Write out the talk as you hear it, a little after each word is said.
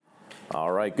All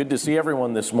right, good to see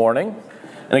everyone this morning.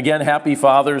 And again, happy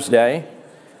Father's Day.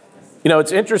 You know,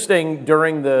 it's interesting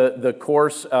during the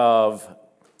course of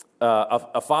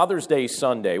a Father's Day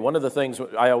Sunday, one of the things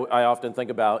I often think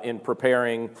about in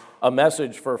preparing a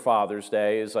message for Father's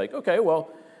Day is like, okay, well,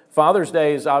 Father's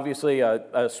Day is obviously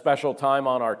a special time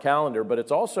on our calendar, but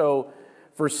it's also,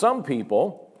 for some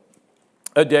people,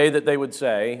 a day that they would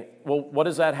say, well, what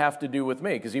does that have to do with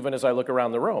me? Because even as I look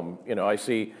around the room, you know, I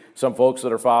see some folks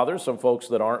that are fathers, some folks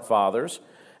that aren't fathers.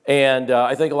 And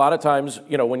I think a lot of times,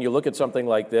 you know, when you look at something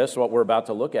like this, what we're about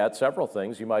to look at, several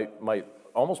things, you might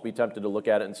almost be tempted to look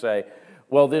at it and say,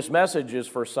 well, this message is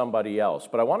for somebody else.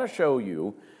 But I want to show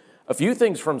you a few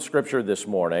things from Scripture this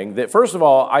morning that, first of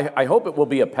all, I hope it will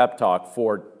be a pep talk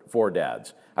for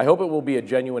dads. I hope it will be a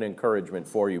genuine encouragement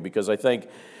for you, because I think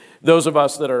those of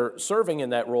us that are serving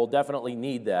in that role definitely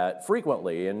need that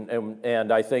frequently.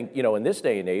 And I think, you know, in this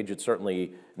day and age, it's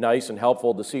certainly nice and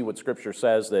helpful to see what Scripture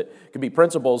says that can be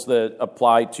principles that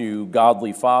apply to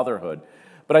godly fatherhood.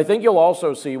 But I think you'll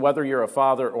also see, whether you're a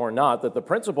father or not, that the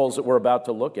principles that we're about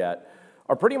to look at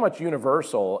are pretty much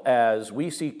universal as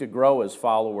we seek to grow as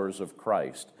followers of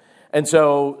Christ. And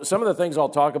so some of the things I'll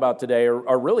talk about today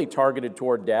are really targeted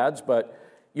toward dads, but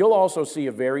you'll also see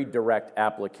a very direct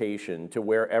application to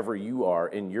wherever you are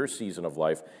in your season of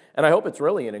life. And I hope it's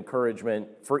really an encouragement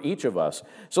for each of us.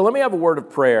 So let me have a word of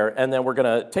prayer, and then we're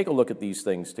going to take a look at these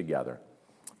things together.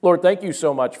 Lord, thank you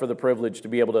so much for the privilege to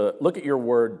be able to look at your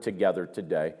word together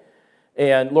today.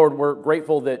 And Lord, we're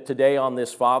grateful that today on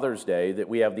this Father's Day that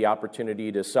we have the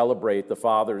opportunity to celebrate the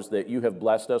fathers that you have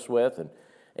blessed us with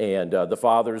and the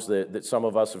fathers that some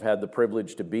of us have had the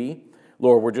privilege to be.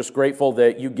 Lord, we're just grateful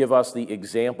that you give us the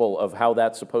example of how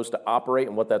that's supposed to operate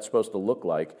and what that's supposed to look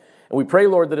like. And we pray,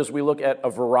 Lord, that as we look at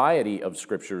a variety of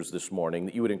scriptures this morning,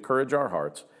 that you would encourage our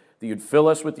hearts, that you'd fill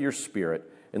us with your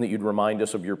Spirit, and that you'd remind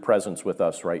us of your presence with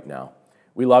us right now.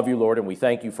 We love you, Lord, and we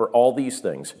thank you for all these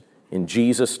things. In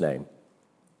Jesus' name,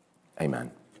 amen.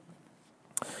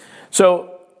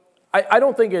 So I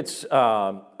don't think it's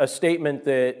a statement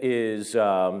that is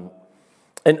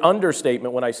an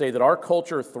understatement when I say that our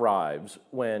culture thrives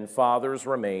when fathers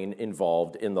remain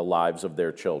involved in the lives of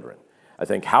their children. I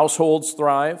think households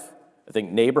thrive. I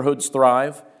think neighborhoods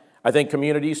thrive. I think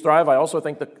communities thrive. I also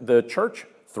think the church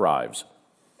thrives.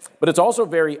 But it's also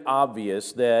very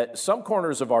obvious that some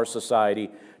corners of our society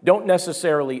don't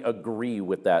necessarily agree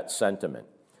with that sentiment.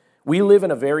 We live in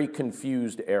a very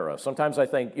confused era. Sometimes I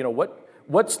think, you know,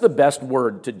 what's the best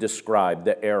word to describe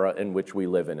the era in which we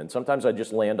live in? And sometimes I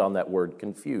just land on that word,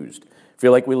 confused. I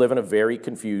feel like we live in a very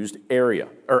confused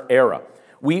era.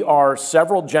 We are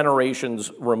several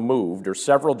generations removed or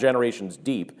several generations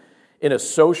deep in a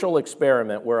social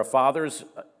experiment where a father's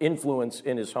influence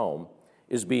in his home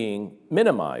is being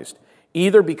minimized,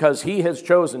 either because he has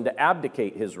chosen to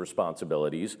abdicate his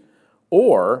responsibilities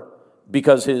or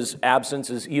because his absence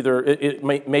is it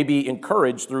may be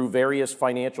encouraged through various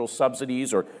financial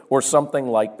subsidies or something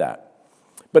like that.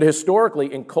 But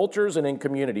historically, in cultures and in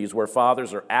communities where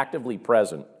fathers are actively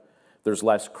present, there's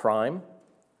less crime,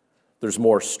 there's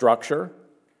more structure, and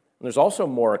there's also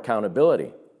more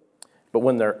accountability. But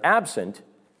when they're absent,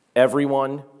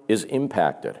 everyone is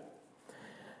impacted.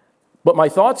 But my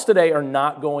thoughts today are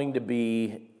not going to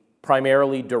be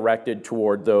primarily directed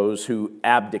toward those who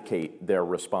abdicate their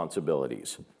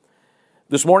responsibilities.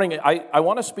 This morning, I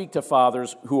want to speak to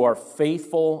fathers who are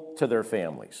faithful to their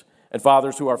families and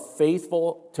fathers who are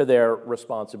faithful to their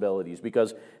responsibilities,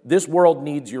 because this world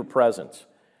needs your presence.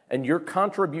 And your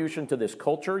contribution to this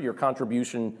culture, your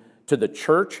contribution to the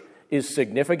church is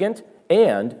significant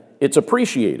and it's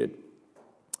appreciated.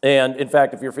 And in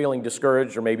fact, if you're feeling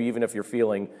discouraged or maybe even if you're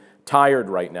feeling tired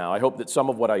right now, I hope that some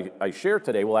of what I share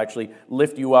today will actually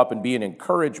lift you up and be an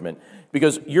encouragement,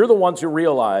 because you're the ones who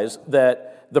realize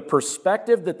that the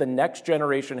perspective that the next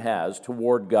generation has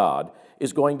toward God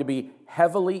is going to be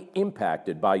heavily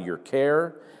impacted by your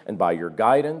care and by your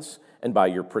guidance and by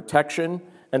your protection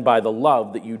and by the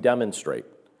love that you demonstrate.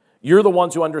 You're the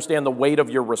ones who understand the weight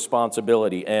of your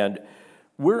responsibility, and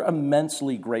we're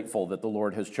immensely grateful that the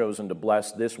Lord has chosen to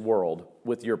bless this world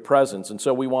with your presence, and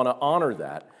so we want to honor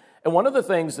that. And one of the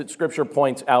things that Scripture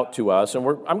points out to us, and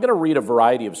I'm going to read a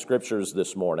variety of Scriptures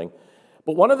this morning,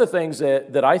 but one of the things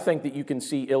that I think that you can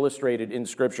see illustrated in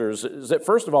Scriptures is that,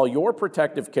 first of all, your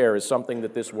protective care is something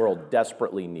that this world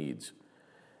desperately needs.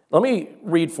 Let me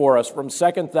read for us from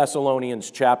 2 Thessalonians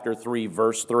chapter 3,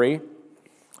 verse 3.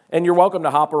 And you're welcome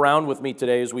to hop around with me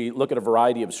today as we look at a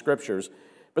variety of Scriptures.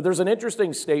 But there's an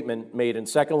interesting statement made in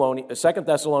 2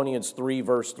 Thessalonians 3,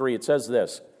 verse 3. It says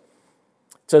this.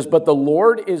 It says, "But the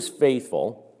Lord is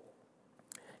faithful.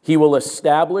 He will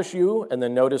establish you, and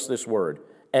then notice this word,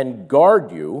 and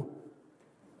guard you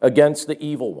against the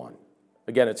evil one.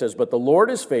 Again, it says, but the Lord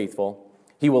is faithful.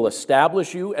 He will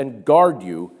establish you and guard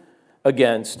you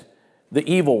against the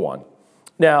evil one.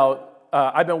 Now,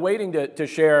 I've been waiting to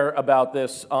share about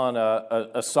this on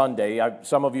a Sunday.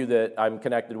 Some of you that I'm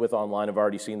connected with online have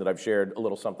already seen that I've shared a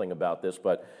little something about this,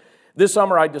 but this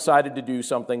summer I decided to do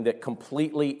something that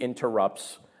completely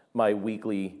interrupts my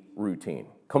weekly routine.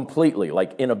 Completely,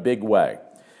 like in a big way.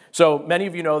 So many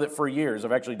of you know that for years,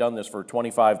 I've actually done this for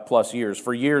 25 plus years.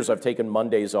 For years, I've taken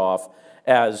Mondays off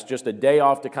as just a day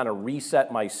off to kind of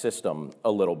reset my system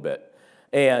a little bit.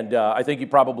 And I think you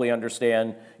probably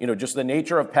understand, just the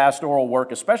nature of pastoral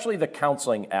work, especially the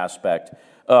counseling aspect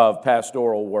of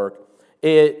pastoral work.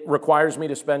 It requires me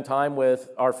to spend time with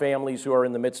our families who are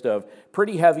in the midst of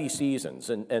pretty heavy seasons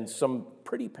and some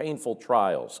pretty painful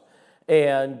trials.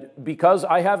 And because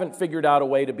I haven't figured out a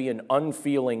way to be an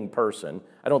unfeeling person,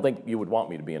 I don't think you would want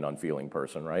me to be an unfeeling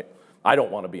person, right? I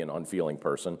don't want to be an unfeeling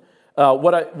person.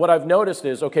 What I've noticed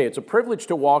is, okay, it's a privilege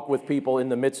to walk with people in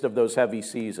the midst of those heavy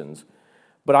seasons,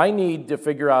 but I need to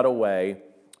figure out a way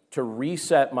to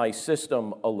reset my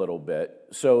system a little bit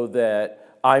so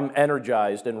that I'm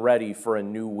energized and ready for a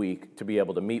new week to be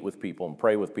able to meet with people and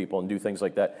pray with people and do things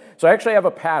like that. So I actually have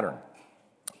a pattern.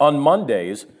 On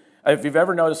Mondays, if you've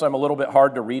ever noticed I'm a little bit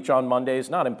hard to reach on Mondays,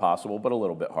 not impossible, but a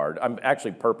little bit hard. I'm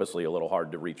actually purposely a little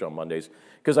hard to reach on Mondays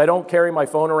because I don't carry my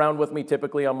phone around with me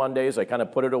typically on Mondays. I kind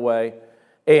of put it away,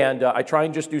 and I try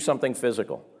and just do something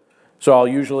physical. So I'll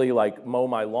usually mow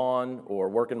my lawn or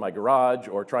work in my garage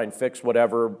or try and fix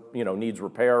whatever needs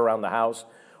repair around the house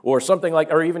or something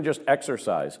or even just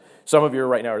exercise. Some of you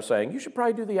right now are saying, you should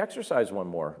probably do the exercise one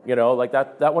more.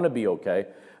 That one would be okay.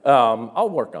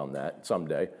 I'll work on that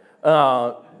someday.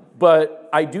 But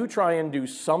I do try and do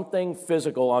something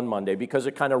physical on Monday because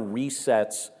it kind of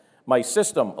resets my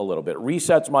system a little bit,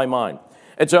 resets my mind.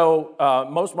 And so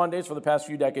most Mondays for the past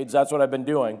few decades, that's what I've been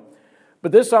doing.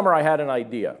 But this summer I had an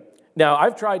idea. Now,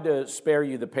 I've tried to spare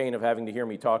you the pain of having to hear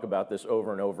me talk about this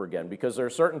over and over again because there are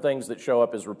certain things that show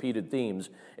up as repeated themes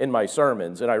in my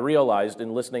sermons, and I realized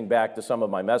in listening back to some of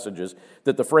my messages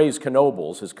that the phrase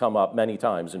Knoebels has come up many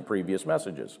times in previous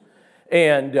messages.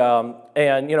 And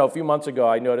a few months ago,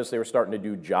 I noticed they were starting to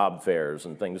do job fairs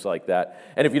and things like that.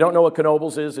 And if you don't know what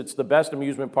Knoebels is, it's the best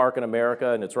amusement park in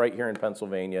America, and it's right here in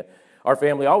Pennsylvania. Our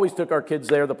family always took our kids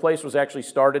there. The place was actually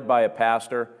started by a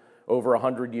pastor over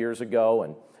 100 years ago,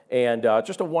 and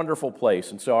just a wonderful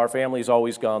place. And so our family's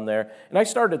always gone there. And I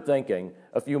started thinking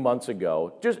a few months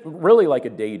ago, just really like a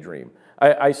daydream.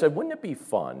 I said, wouldn't it be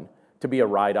fun to be a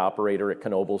ride operator at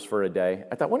Knoebels for a day?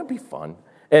 I thought, wouldn't it be fun?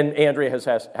 And Andrea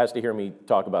has to hear me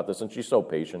talk about this, and she's so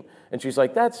patient. And she's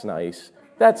like, that's nice.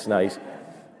 That's nice.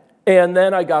 And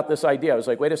then I got this idea. I was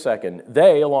like, wait a second.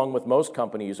 They, along with most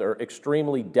companies, are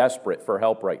extremely desperate for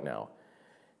help right now.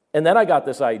 And then I got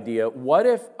this idea, what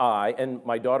if and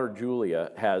my daughter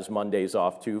Julia has Mondays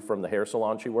off too from the hair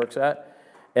salon she works at,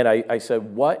 and I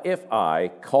said, what if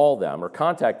I call them or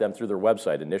contact them through their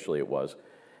website, initially it was,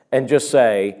 and just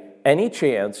say, any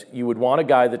chance you would want a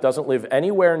guy that doesn't live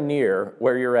anywhere near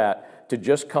where you're at to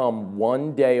just come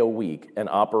one day a week and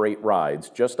operate rides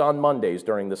just on Mondays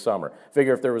during the summer?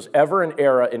 Figure if there was ever an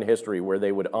era in history where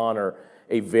they would honor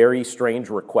a very strange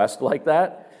request like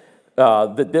that,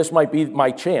 that this might be my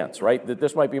chance, right? That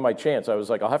this might be my chance. I was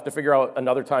like, I'll have to figure out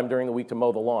another time during the week to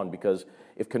mow the lawn because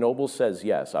if Knoebels says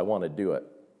yes, I want to do it.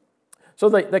 So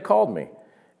they called me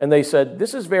and they said,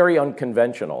 this is very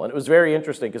unconventional. And it was very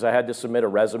interesting because I had to submit a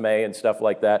resume and stuff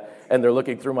like that. And they're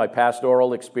looking through my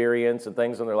pastoral experience and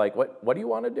things. And they're like, what do you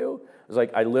want to do? I was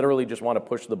like, I literally just want to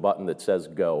push the button that says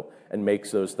go and makes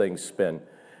those things spin.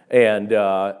 And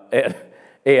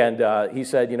he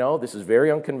said, this is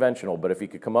very unconventional, but if you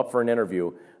could come up for an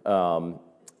interview, we'll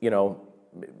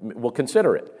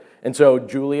consider it. And so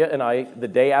Julia and I, the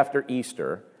day after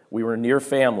Easter, we were near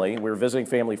family. We were visiting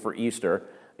family for Easter.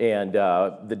 And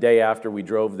the day after, we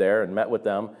drove there and met with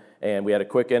them. And we had a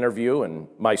quick interview. And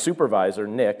my supervisor,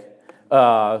 Nick,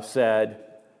 said,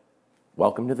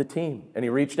 welcome to the team. And he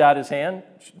reached out his hand.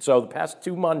 So the past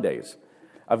 2 Mondays,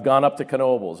 I've gone up to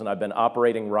Knoebels, and I've been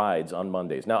operating rides on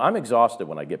Mondays. Now, I'm exhausted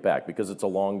when I get back because it's a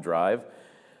long drive,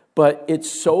 but it's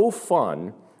so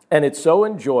fun, and it's so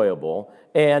enjoyable,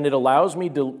 and it allows me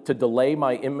to delay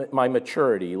my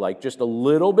maturity just a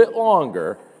little bit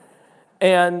longer.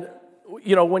 And,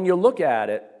 when you look at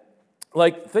it,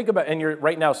 think about, and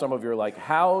right now some of you are like,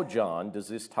 how, John, does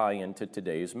this tie into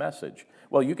today's message?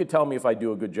 Well, you could tell me if I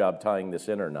do a good job tying this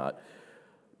in or not.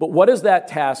 But what does that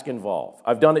task involve?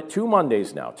 I've done it 2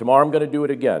 Mondays now. Tomorrow I'm going to do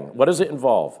it again. What does it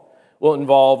involve? Well, it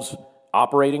involves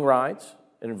operating rides.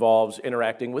 It involves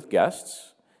interacting with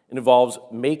guests. It involves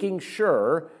making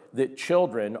sure that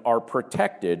children are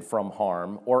protected from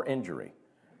harm or injury.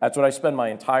 That's what I spend my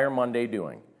entire Monday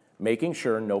doing, making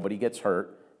sure nobody gets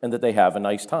hurt and that they have a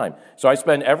nice time. So I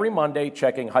spend every Monday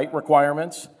checking height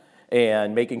requirements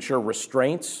and making sure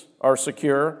restraints are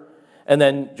secure, and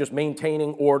then just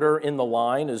maintaining order in the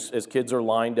line as kids are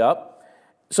lined up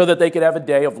so that they could have a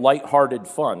day of lighthearted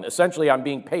fun. Essentially, I'm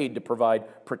being paid to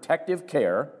provide protective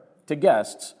care to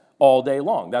guests all day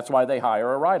long. That's why they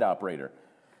hire a ride operator.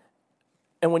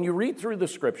 And when you read through the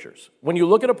Scriptures, when you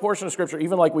look at a portion of Scripture,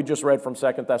 even like we just read from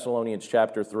 2 Thessalonians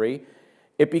chapter 3,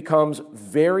 it becomes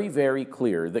very, very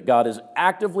clear that God is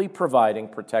actively providing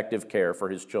protective care for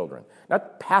his children.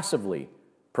 Not passively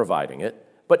providing it,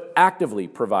 but actively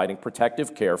providing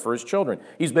protective care for his children.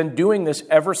 He's been doing this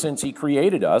ever since he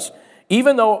created us,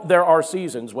 even though there are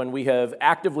seasons when we have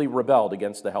actively rebelled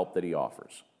against the help that he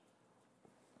offers.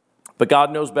 But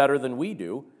God knows better than we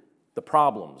do the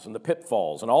problems and the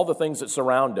pitfalls and all the things that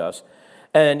surround us.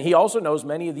 And he also knows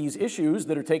many of these issues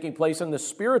that are taking place in the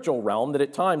spiritual realm that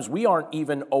at times we aren't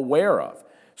even aware of.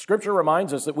 Scripture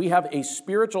reminds us that we have a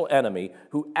spiritual enemy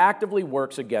who actively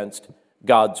works against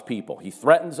God's people. He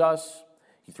threatens us.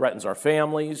 He threatens our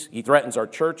families. He threatens our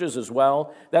churches as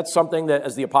well. That's something that,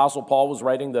 as the Apostle Paul was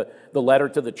writing the letter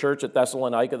to the church at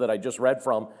Thessalonica that I just read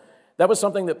from, that was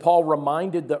something that Paul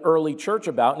reminded the early church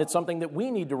about, and it's something that we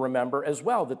need to remember as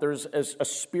well, that there's a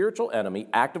spiritual enemy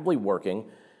actively working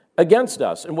against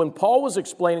us. And when Paul was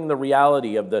explaining the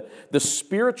reality of the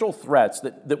spiritual threats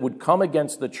that would come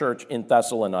against the church in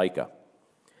Thessalonica,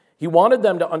 he wanted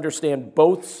them to understand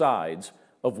both sides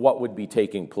of what would be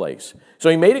taking place.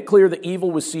 So he made it clear that evil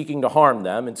was seeking to harm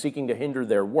them and seeking to hinder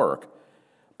their work,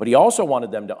 but he also wanted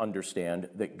them to understand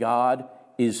that God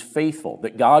is faithful,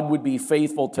 that God would be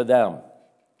faithful to them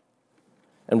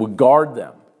and would guard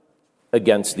them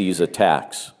against these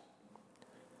attacks.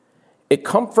 It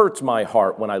comforts my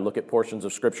heart when I look at portions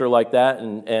of Scripture like that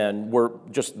and where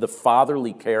just the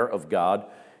fatherly care of God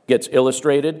gets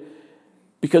illustrated,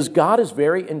 because God is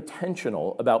very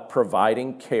intentional about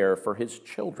providing care for his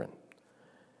children.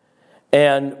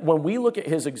 And when we look at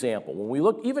his example, when we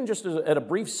look even just at a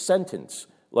brief sentence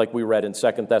like we read in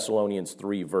 2 Thessalonians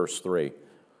 3, verse 3,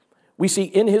 we see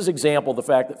in his example the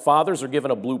fact that fathers are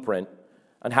given a blueprint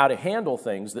on how to handle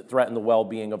things that threaten the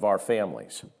well-being of our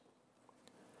families.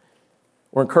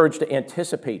 We're encouraged to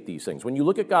anticipate these things. When you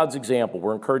look at God's example,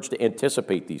 we're encouraged to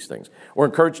anticipate these things. We're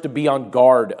encouraged to be on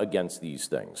guard against these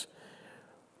things.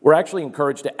 We're actually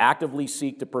encouraged to actively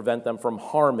seek to prevent them from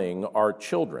harming our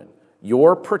children.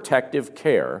 Your protective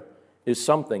care is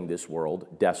something this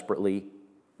world desperately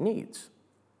needs.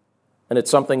 And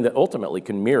it's something that ultimately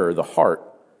can mirror the heart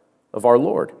of our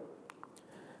Lord.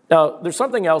 Now, there's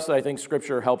something else that I think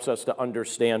Scripture helps us to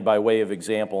understand by way of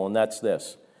example, and that's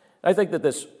this. I think that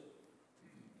this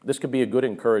could be a good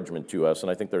encouragement to us,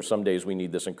 and I think there's some days we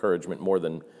need this encouragement more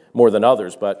than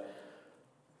others, but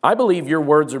I believe your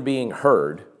words are being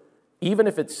heard, even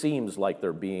if it seems like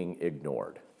they're being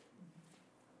ignored.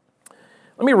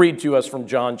 Let me read to us from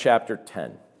John chapter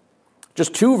 10.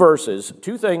 Just two verses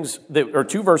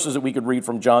that we could read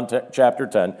from John chapter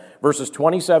 10, verses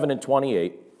 27 and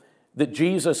 28, that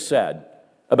Jesus said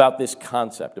about this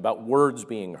concept, about words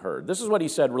being heard. This is what he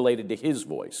said related to his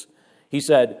voice. He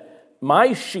said,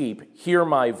 "My sheep hear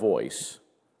my voice,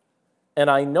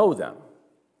 and I know them,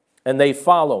 and they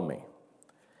follow me.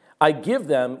 I give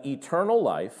them eternal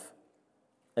life,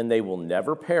 and they will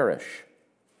never perish,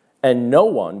 and no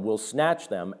one will snatch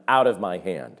them out of my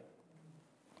hand."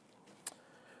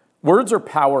 Words are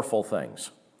powerful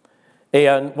things.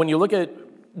 And when you look at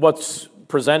what's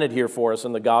presented here for us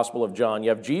in the Gospel of John, you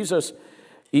have Jesus,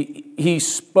 he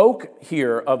spoke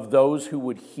here of those who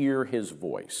would hear his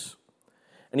voice.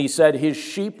 And he said his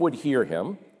sheep would hear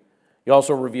him. He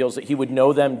also reveals that he would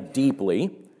know them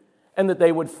deeply and that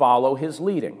they would follow his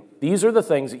leading. These are the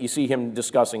things that you see him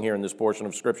discussing here in this portion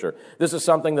of Scripture. This is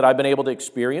something that I've been able to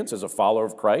experience as a follower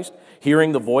of Christ.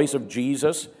 Hearing the voice of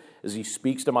Jesus as he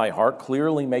speaks to my heart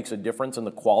clearly makes a difference in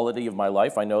the quality of my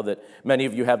life. I know that many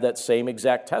of you have that same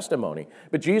exact testimony.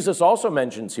 But Jesus also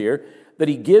mentions here that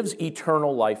he gives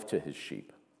eternal life to his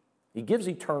sheep. He gives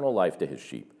eternal life to his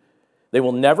sheep. They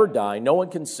will never die. No one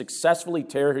can successfully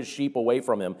tear his sheep away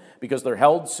from him because they're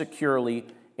held securely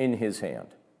in his hand.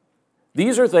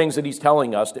 These are things that he's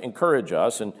telling us to encourage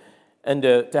us and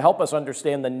to help us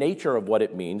understand the nature of what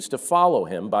it means to follow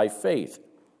him by faith.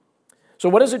 So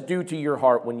what does it do to your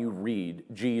heart when you read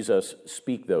Jesus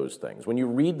speak those things? When you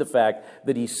read the fact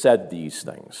that he said these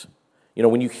things? You know,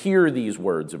 when you hear these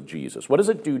words of Jesus, what does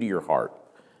it do to your heart?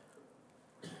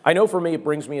 I know for me it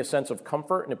brings me a sense of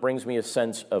comfort and it brings me a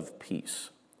sense of peace.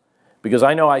 Because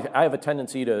I know I have a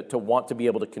tendency to want to be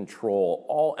able to control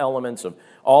all elements of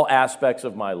all aspects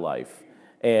of my life.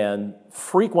 And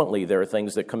frequently there are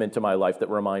things that come into my life that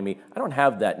remind me I don't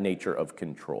have that nature of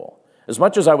control. As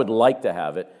much as I would like to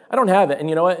have it, I don't have it. And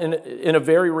you know what? In a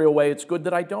very real way, it's good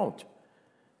that I don't.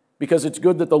 Because it's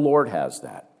good that the Lord has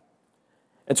that.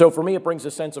 And so for me, it brings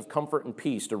a sense of comfort and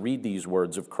peace to read these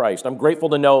words of Christ. I'm grateful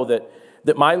to know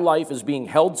that my life is being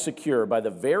held secure by the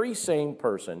very same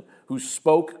person who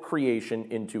spoke creation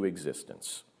into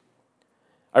existence.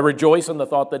 I rejoice in the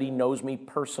thought that he knows me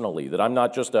personally, that I'm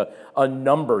not just a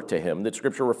number to him, that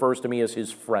Scripture refers to me as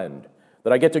his friend,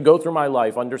 that I get to go through my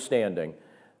life understanding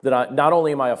that not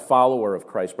only am I a follower of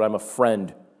Christ, but I'm a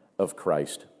friend of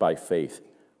Christ by faith.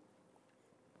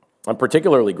 I'm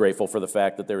particularly grateful for the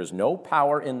fact that there is no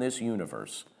power in this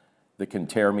universe that can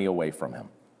tear me away from him,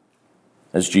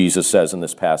 as Jesus says in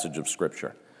this passage of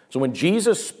Scripture. So when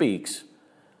Jesus speaks,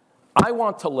 I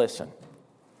want to listen.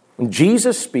 When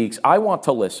Jesus speaks, I want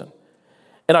to listen.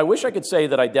 And I wish I could say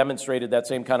that I demonstrated that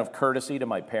same kind of courtesy to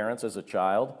my parents as a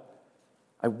child.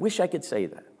 I wish I could say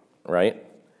that, right?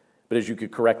 But as you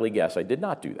could correctly guess, I did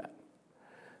not do that.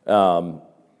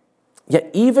 Yet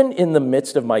even in the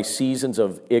midst of my seasons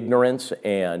of ignorance,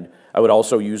 and I would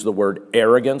also use the word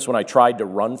arrogance when I tried to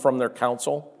run from their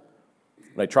counsel,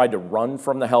 when I tried to run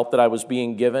from the help that I was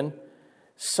being given,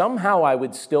 somehow I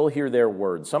would still hear their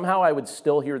words. Somehow I would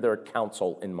still hear their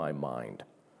counsel in my mind.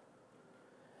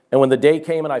 And when the day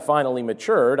came and I finally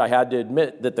matured, I had to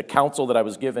admit that the counsel that I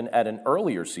was given at an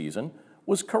earlier season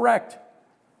was correct.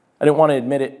 I didn't want to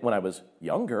admit it when I was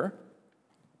younger,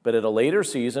 but at a later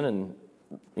season and,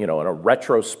 in a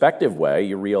retrospective way,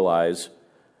 you realize,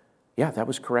 yeah, that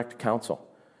was correct counsel.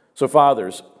 So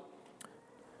fathers,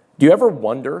 do you ever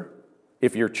wonder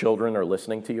if your children are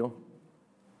listening to you?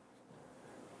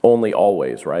 Only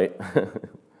always, right?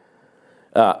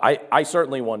 I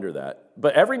certainly wonder that.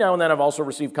 But every now and then I've also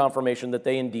received confirmation that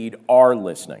they indeed are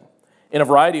listening in a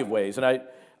variety of ways. And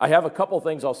I have a couple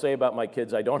things I'll say about my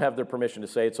kids. I don't have their permission to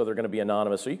say it, so they're going to be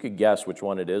anonymous. So you could guess which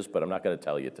one it is, but I'm not going to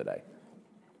tell you today.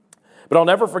 But I'll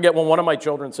never forget when one of my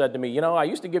children said to me, I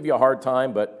used to give you a hard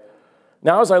time, but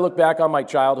now as I look back on my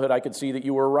childhood, I could see that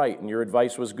you were right and your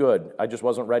advice was good. I just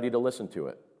wasn't ready to listen to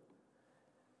it.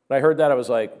 When I heard that, I was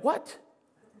like, what?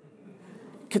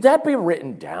 Could that be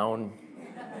written down?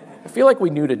 I feel like we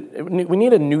need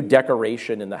a new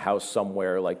decoration in the house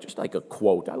somewhere, just like a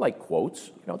quote. I like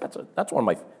quotes.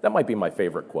 That might be my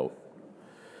favorite quote.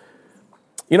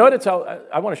 I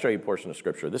want to show you a portion of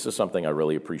Scripture. This is something I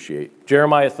really appreciate.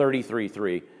 Jeremiah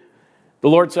 33:3. The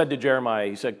Lord said to Jeremiah,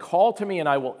 he said, "Call to me and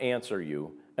I will answer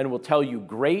you and will tell you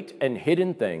great and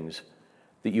hidden things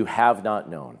that you have not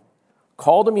known."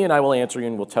 Call to me and I will answer you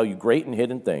and will tell you great and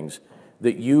hidden things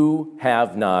that you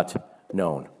have not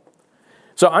known.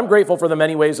 So I'm grateful for the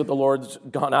many ways that the Lord's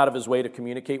gone out of his way to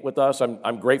communicate with us.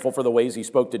 I'm grateful for the ways he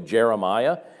spoke to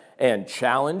Jeremiah and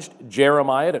challenged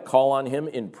Jeremiah to call on him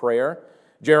in prayer.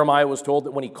 Jeremiah was told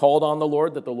that when he called on the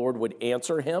Lord, that the Lord would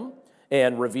answer him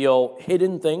and reveal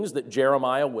hidden things that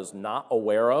Jeremiah was not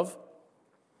aware of.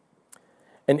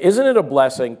 And isn't it a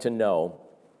blessing to know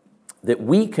that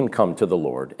we can come to the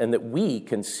Lord and that we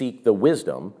can seek the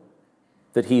wisdom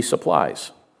that he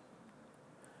supplies?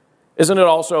 Isn't it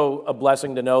also a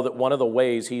blessing to know that one of the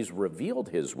ways he's revealed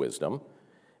his wisdom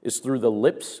is through the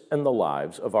lips and the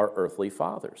lives of our earthly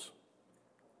fathers?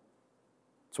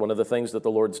 It's one of the things that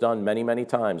the Lord's done many, many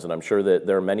times, and I'm sure that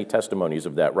there are many testimonies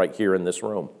of that right here in this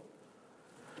room.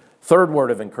 Third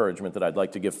word of encouragement that I'd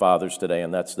like to give fathers today,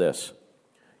 and that's this.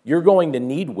 You're going to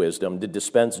need wisdom to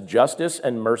dispense justice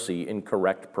and mercy in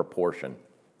correct proportion.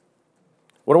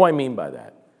 What do I mean by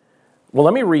that? Well,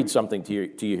 let me read something to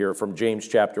you here from James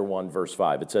chapter 1, verse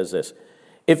 5. It says this,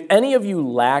 "If any of you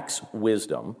lacks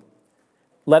wisdom,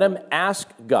 let him ask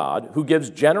God, who gives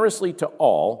generously to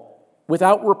all,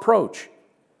 without reproach,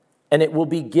 and it will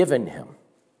be given him."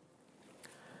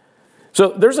 So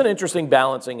there's an interesting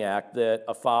balancing act that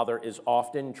a father is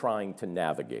often trying to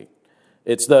navigate.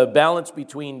 It's the balance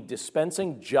between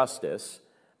dispensing justice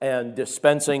and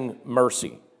dispensing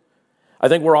mercy. I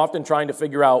think we're often trying to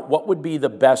figure out what would be the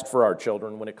best for our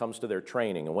children when it comes to their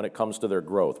training and when it comes to their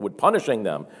growth. Would punishing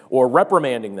them or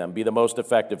reprimanding them be the most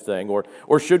effective thing?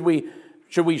 Or should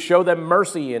we show them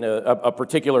mercy in a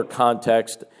particular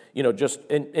context, just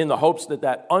in the hopes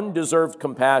that undeserved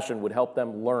compassion would help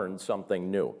them learn something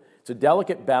new? It's a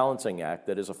delicate balancing act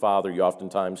that as a father you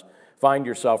oftentimes find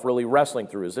yourself really wrestling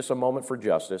through. Is this a moment for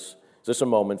justice? Is this a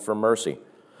moment for mercy?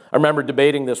 I remember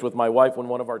debating this with my wife when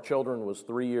one of our children was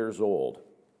 3 years old.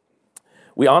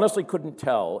 We honestly couldn't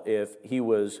tell if he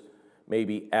was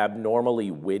maybe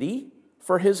abnormally witty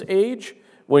for his age,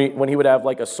 when he would have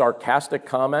like a sarcastic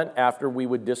comment after we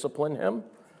would discipline him.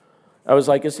 I was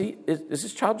like, is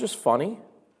this child just funny?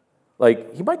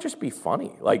 Like, he might just be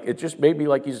funny. Like, it just may be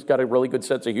like he's got a really good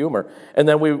sense of humor. And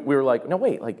then we were like, no,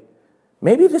 wait, like,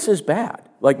 maybe this is bad.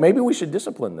 Like, maybe we should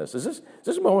discipline this. Is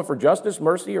this a moment for justice,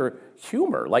 mercy, or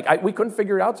humor? Like, we couldn't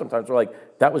figure it out sometimes. We're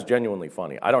like, that was genuinely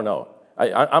funny. I don't know.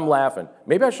 I'm laughing.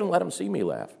 Maybe I shouldn't let him see me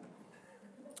laugh.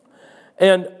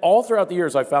 And all throughout the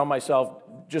years, I found myself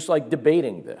just like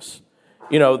debating this.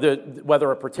 You know,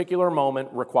 whether a particular moment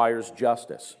requires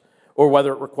justice, or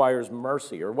whether it requires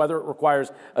mercy, or whether it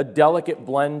requires a delicate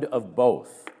blend of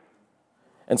both.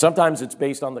 And sometimes it's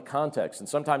based on the context, and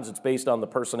sometimes it's based on the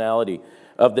personality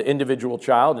of the individual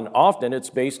child, and often it's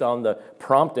based on the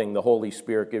prompting the Holy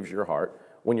Spirit gives your heart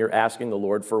when you're asking the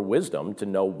Lord for wisdom to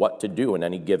know what to do in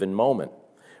any given moment.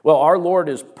 Well, our Lord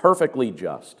is perfectly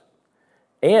just,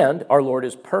 and our Lord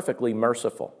is perfectly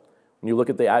merciful when you look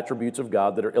at the attributes of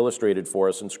God that are illustrated for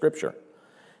us in Scripture.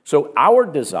 So our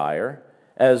desire,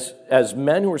 as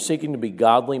men who are seeking to be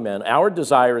godly men, our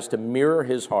desire is to mirror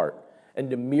his heart and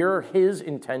to mirror his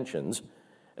intentions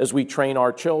as we train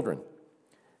our children.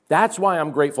 That's why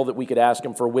I'm grateful that we could ask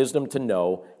him for wisdom to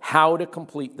know how to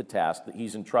complete the task that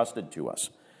he's entrusted to us.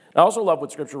 I also love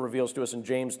what Scripture reveals to us in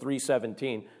James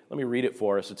 3:17. Let me read it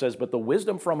for us. It says, "But the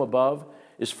wisdom from above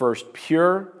is first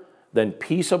pure, then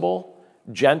peaceable,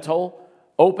 gentle,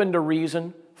 open to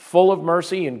reason, full of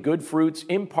mercy and good fruits,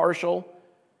 impartial,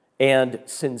 and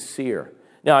sincere."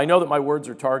 Now, I know that my words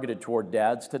are targeted toward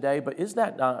dads today, but is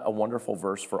that not a wonderful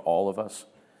verse for all of us?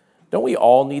 Don't we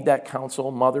all need that counsel?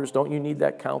 Mothers, don't you need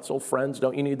that counsel? Friends,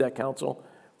 don't you need that counsel?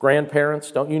 Grandparents,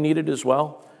 don't you need it as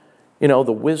well? You know,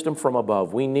 the wisdom from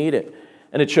above, we need it.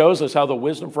 And it shows us how the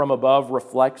wisdom from above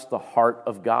reflects the heart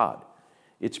of God.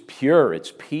 It's pure,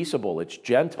 it's peaceable, it's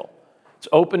gentle, it's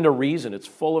open to reason, it's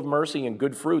full of mercy and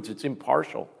good fruits, it's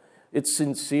impartial, it's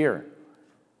sincere.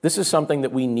 This is something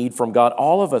that we need from God.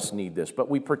 All of us need this, but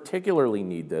we particularly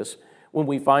need this when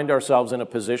we find ourselves in a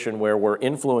position where we're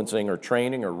influencing or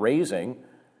training or raising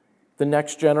the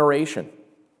next generation.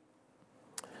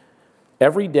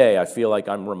 Every day I feel like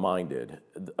I'm reminded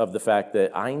of the fact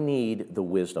that I need the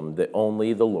wisdom that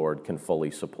only the Lord can fully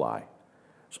supply.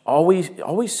 It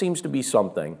always seems to be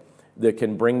something that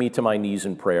can bring me to my knees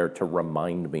in prayer to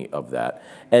remind me of that.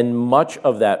 And much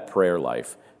of that prayer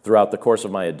life throughout the course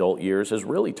of my adult years has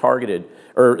really targeted,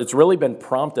 or it's really been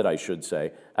prompted, I should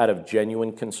say, out of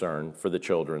genuine concern for the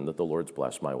children that the Lord's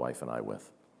blessed my wife and I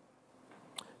with.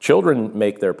 Children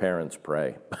make their parents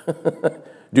pray.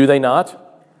 Do they not?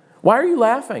 Why are you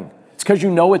laughing? It's because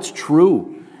you know it's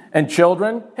true. And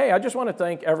children, hey, I just want to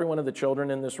thank every one of the children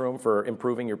in this room for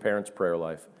improving your parents' prayer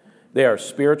life. They are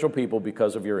spiritual people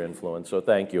because of your influence, so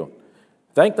thank you.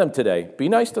 Thank them today. Be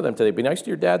nice to them today. Be nice to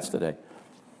your dads today.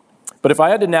 But if I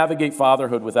had to navigate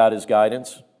fatherhood without his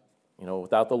guidance,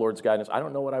 without the Lord's guidance, I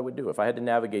don't know what I would do. If I had to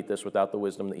navigate this without the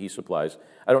wisdom that he supplies,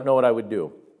 I don't know what I would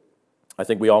do. I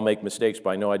think we all make mistakes,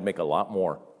 but I know I'd make a lot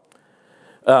more.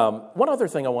 One other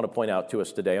thing I want to point out to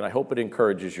us today, and I hope it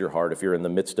encourages your heart if you're in the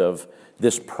midst of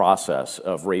this process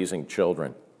of raising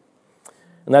children,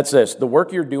 and that's this: the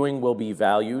work you're doing will be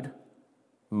valued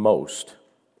most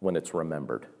when it's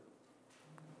remembered.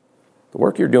 The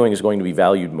work you're doing is going to be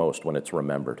valued most when it's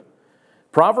remembered.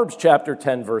 Proverbs chapter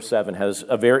 10, verse 7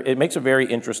 makes a very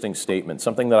interesting statement,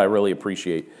 something that I really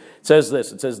appreciate. It says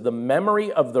this: it says, "The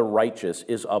memory of the righteous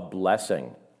is a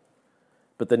blessing,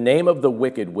 but the name of the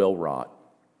wicked will rot."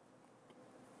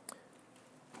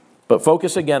 But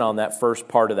focus again on that first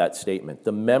part of that statement.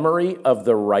 The memory of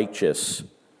the righteous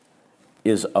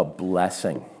is a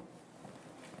blessing.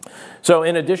 So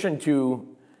in addition to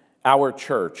our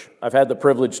church, I've had the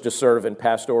privilege to serve in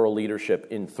pastoral leadership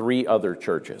in 3 other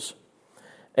churches.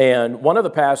 And one of the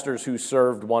pastors who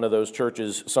served one of those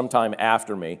churches sometime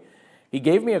after me, he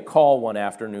gave me a call one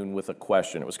afternoon with a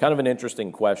question. It was kind of an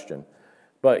interesting question.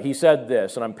 But he said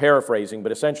this, and I'm paraphrasing,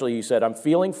 but essentially he said, "I'm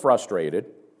feeling frustrated."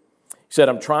 He said,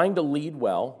 "I'm trying to lead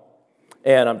well,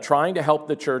 and I'm trying to help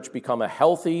the church become a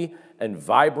healthy and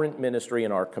vibrant ministry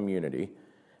in our community,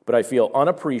 but I feel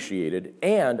unappreciated,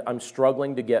 and I'm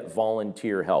struggling to get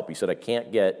volunteer help." He said, "I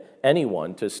can't get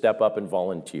anyone to step up and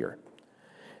volunteer."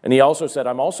 And he also said,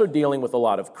 "I'm also dealing with a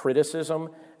lot of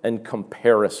criticism and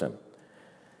comparison.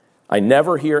 I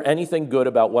never hear anything good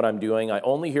about what I'm doing. I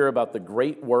only hear about the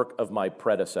great work of my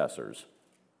predecessors.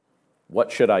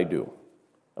 What should I do?"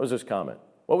 That was his comment.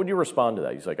 What would you respond to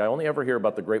that? He's like, "I only ever hear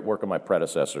about the great work of my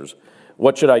predecessors.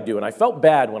 What should I do?" And I felt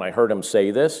bad when I heard him say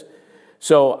this,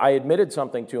 so I admitted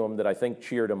something to him that I think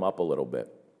cheered him up a little bit.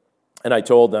 And I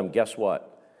told them, guess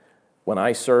what? When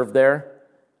I served there,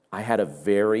 I had a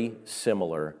very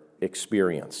similar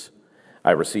experience.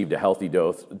 I received a healthy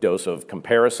dose of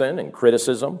comparison and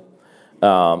criticism,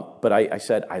 but I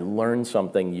said, I learned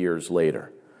something years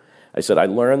later. I said, I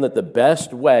learned that the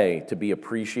best way to be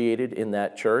appreciated in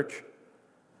that church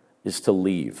is to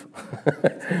leave.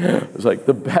 It was like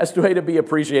the best way to be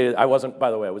appreciated. I was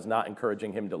not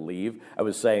encouraging him to leave. I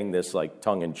was saying this like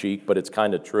tongue in cheek, but it's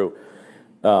kind of true.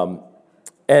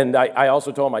 And I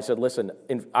also told him, I said, listen,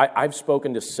 I've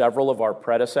spoken to several of our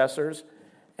predecessors,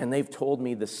 and they've told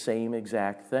me the same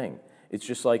exact thing. It's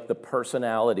just like the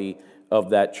personality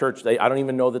of that church. I don't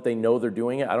even know that they know they're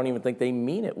doing it. I don't even think they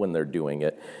mean it when they're doing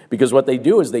it. Because what they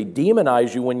do is they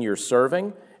demonize you when you're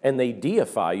serving, and they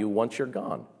deify you once you're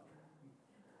gone.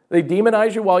 They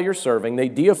demonize you while you're serving. They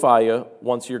deify you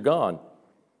once you're gone.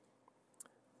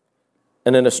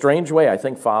 And in a strange way, I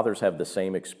think fathers have the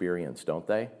same experience, don't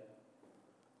they?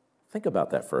 Think about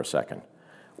that for a second.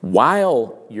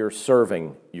 While you're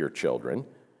serving your children,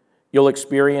 you'll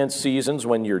experience seasons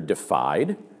when you're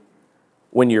defied,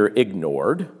 when you're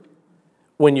ignored,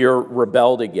 when you're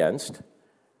rebelled against,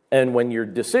 and when your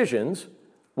decisions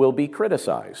will be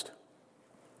criticized.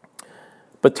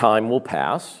 But time will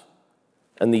pass,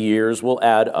 and the years will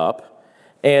add up,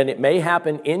 and it may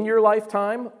happen in your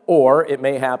lifetime, or it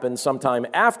may happen sometime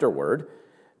afterward,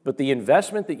 but the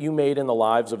investment that you made in the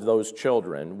lives of those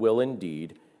children will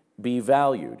indeed be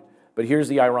valued. But here's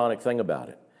the ironic thing about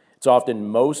it. It's often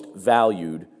most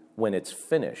valued when it's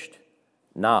finished,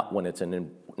 not when it's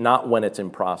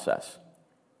in process.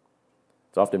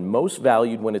 It's often most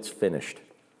valued when it's finished,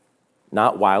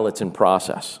 not while it's in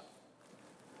process.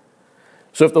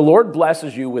 So if the Lord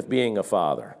blesses you with being a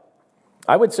father,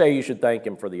 I would say you should thank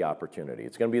him for the opportunity.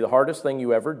 It's going to be the hardest thing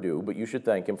you ever do, but you should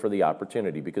thank him for the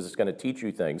opportunity because it's going to teach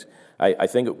you things. I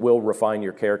think it will refine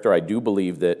your character. I do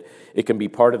believe that it can be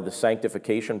part of the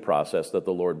sanctification process that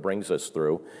the Lord brings us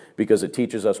through because it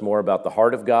teaches us more about the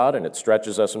heart of God and it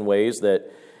stretches us in ways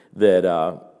that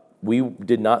we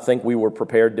did not think we were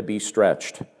prepared to be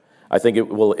stretched. I think it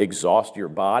will exhaust your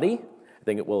body. I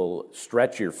think it will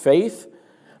stretch your faith.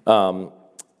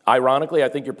 Ironically, I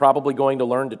think you're probably going to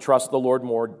learn to trust the Lord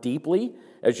more deeply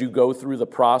as you go through the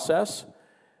process.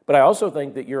 But I also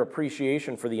think that your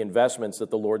appreciation for the investments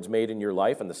that the Lord's made in your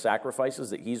life and the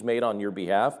sacrifices that he's made on your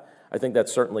behalf, I think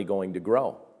that's certainly going to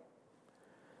grow.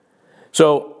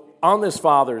 So on this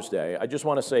Father's Day, I just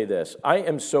want to say this. I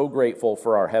am so grateful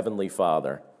for our Heavenly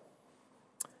Father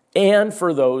and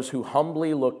for those who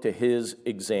humbly look to his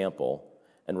example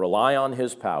and rely on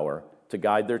his power to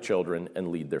guide their children and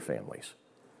lead their families.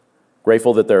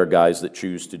 Grateful that there are guys that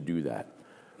choose to do that.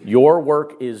 Your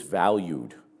work is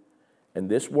valued, and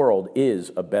this world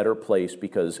is a better place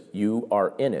because you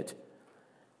are in it.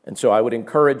 And so I would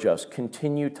encourage us,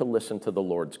 continue to listen to the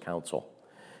Lord's counsel.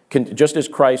 Just as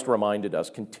Christ reminded us,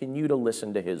 continue to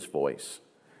listen to his voice.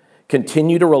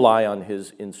 Continue to rely on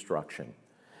his instruction.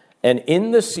 And in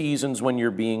the seasons when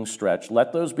you're being stretched,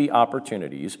 let those be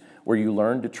opportunities where you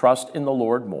learn to trust in the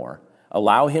Lord more,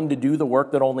 allow him to do the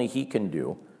work that only he can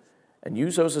do, and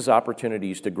use those as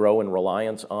opportunities to grow in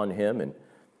reliance on him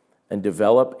and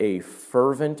develop a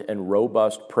fervent and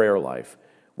robust prayer life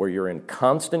where you're in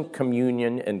constant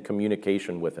communion and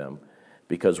communication with him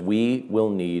because we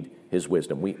will need his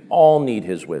wisdom. We all need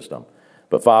his wisdom.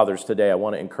 But fathers, today I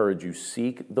want to encourage you,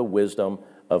 seek the wisdom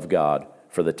of God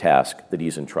for the task that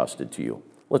he's entrusted to you.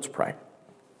 Let's pray.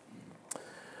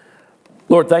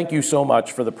 Lord, thank you so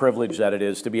much for the privilege that it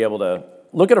is to be able to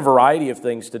look at a variety of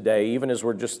things today, even as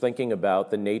we're just thinking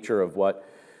about the nature of what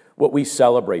we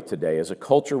celebrate today. As a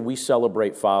culture, we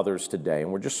celebrate fathers today,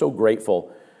 and we're just so grateful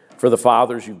for the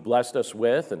fathers you've blessed us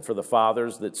with, and for the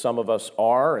fathers that some of us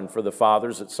are, and for the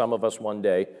fathers that some of us one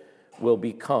day will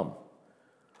become.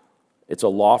 It's a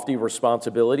lofty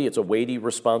responsibility. It's a weighty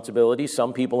responsibility.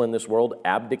 Some people in this world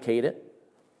abdicate it,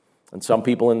 and some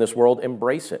people in this world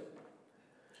embrace it.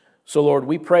 So, Lord,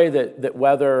 we pray that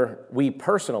whether we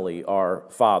personally are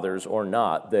fathers or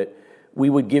not, that we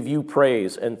would give you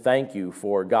praise and thank you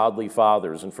for godly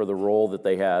fathers and for the role that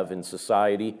they have in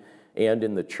society and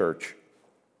in the church.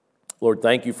 Lord,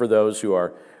 thank you for those who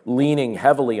are leaning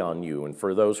heavily on you and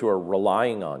for those who are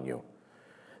relying on you.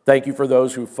 Thank you for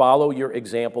those who follow your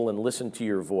example and listen to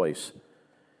your voice.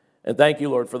 And thank you,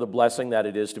 Lord, for the blessing that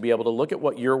it is to be able to look at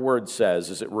what your word says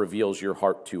as it reveals your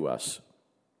heart to us.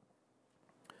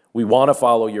 We want to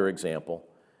follow your example.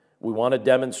 We want to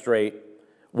demonstrate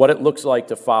what it looks like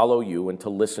to follow you and to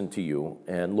listen to you.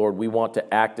 And Lord, we want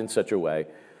to act in such a way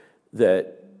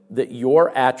that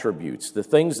your attributes, the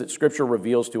things that Scripture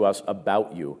reveals to us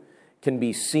about you, can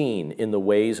be seen in the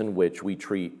ways in which we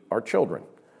treat our children.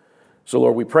 So,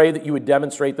 Lord, we pray that you would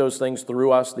demonstrate those things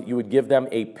through us, that you would give them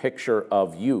a picture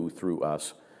of you through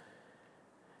us.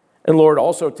 And, Lord,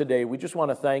 also today, we just want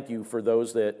to thank you for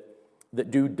those that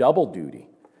do double duty,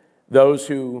 those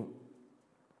who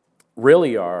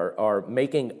really are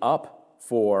making up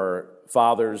for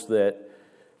fathers that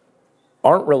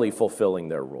aren't really fulfilling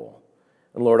their role.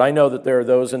 And Lord, I know that there are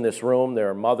those in this room, there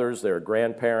are mothers, there are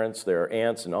grandparents, there are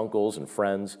aunts and uncles and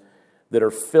friends that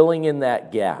are filling in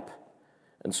that gap.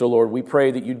 And so, Lord, we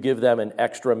pray that you'd give them an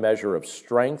extra measure of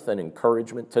strength and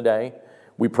encouragement today.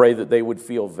 We pray that they would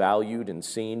feel valued and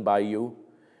seen by you.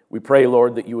 We pray,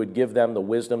 Lord, that you would give them the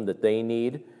wisdom that they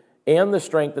need and the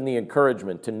strength and the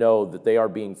encouragement to know that they are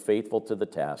being faithful to the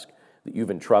task that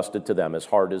you've entrusted to them, as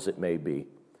hard as it may be.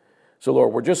 So,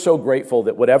 Lord, we're just so grateful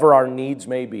that whatever our needs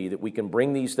may be, that we can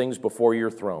bring these things before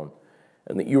your throne,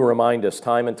 and that you remind us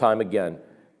time and time again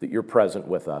that you're present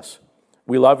with us.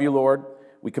 We love you, Lord.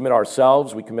 We commit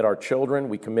ourselves, we commit our children,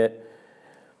 we commit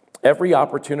every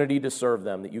opportunity to serve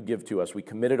them that you give to us. We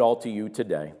commit it all to you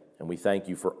today, and we thank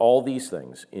you for all these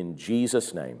things. In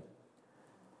Jesus' name,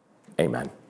 amen.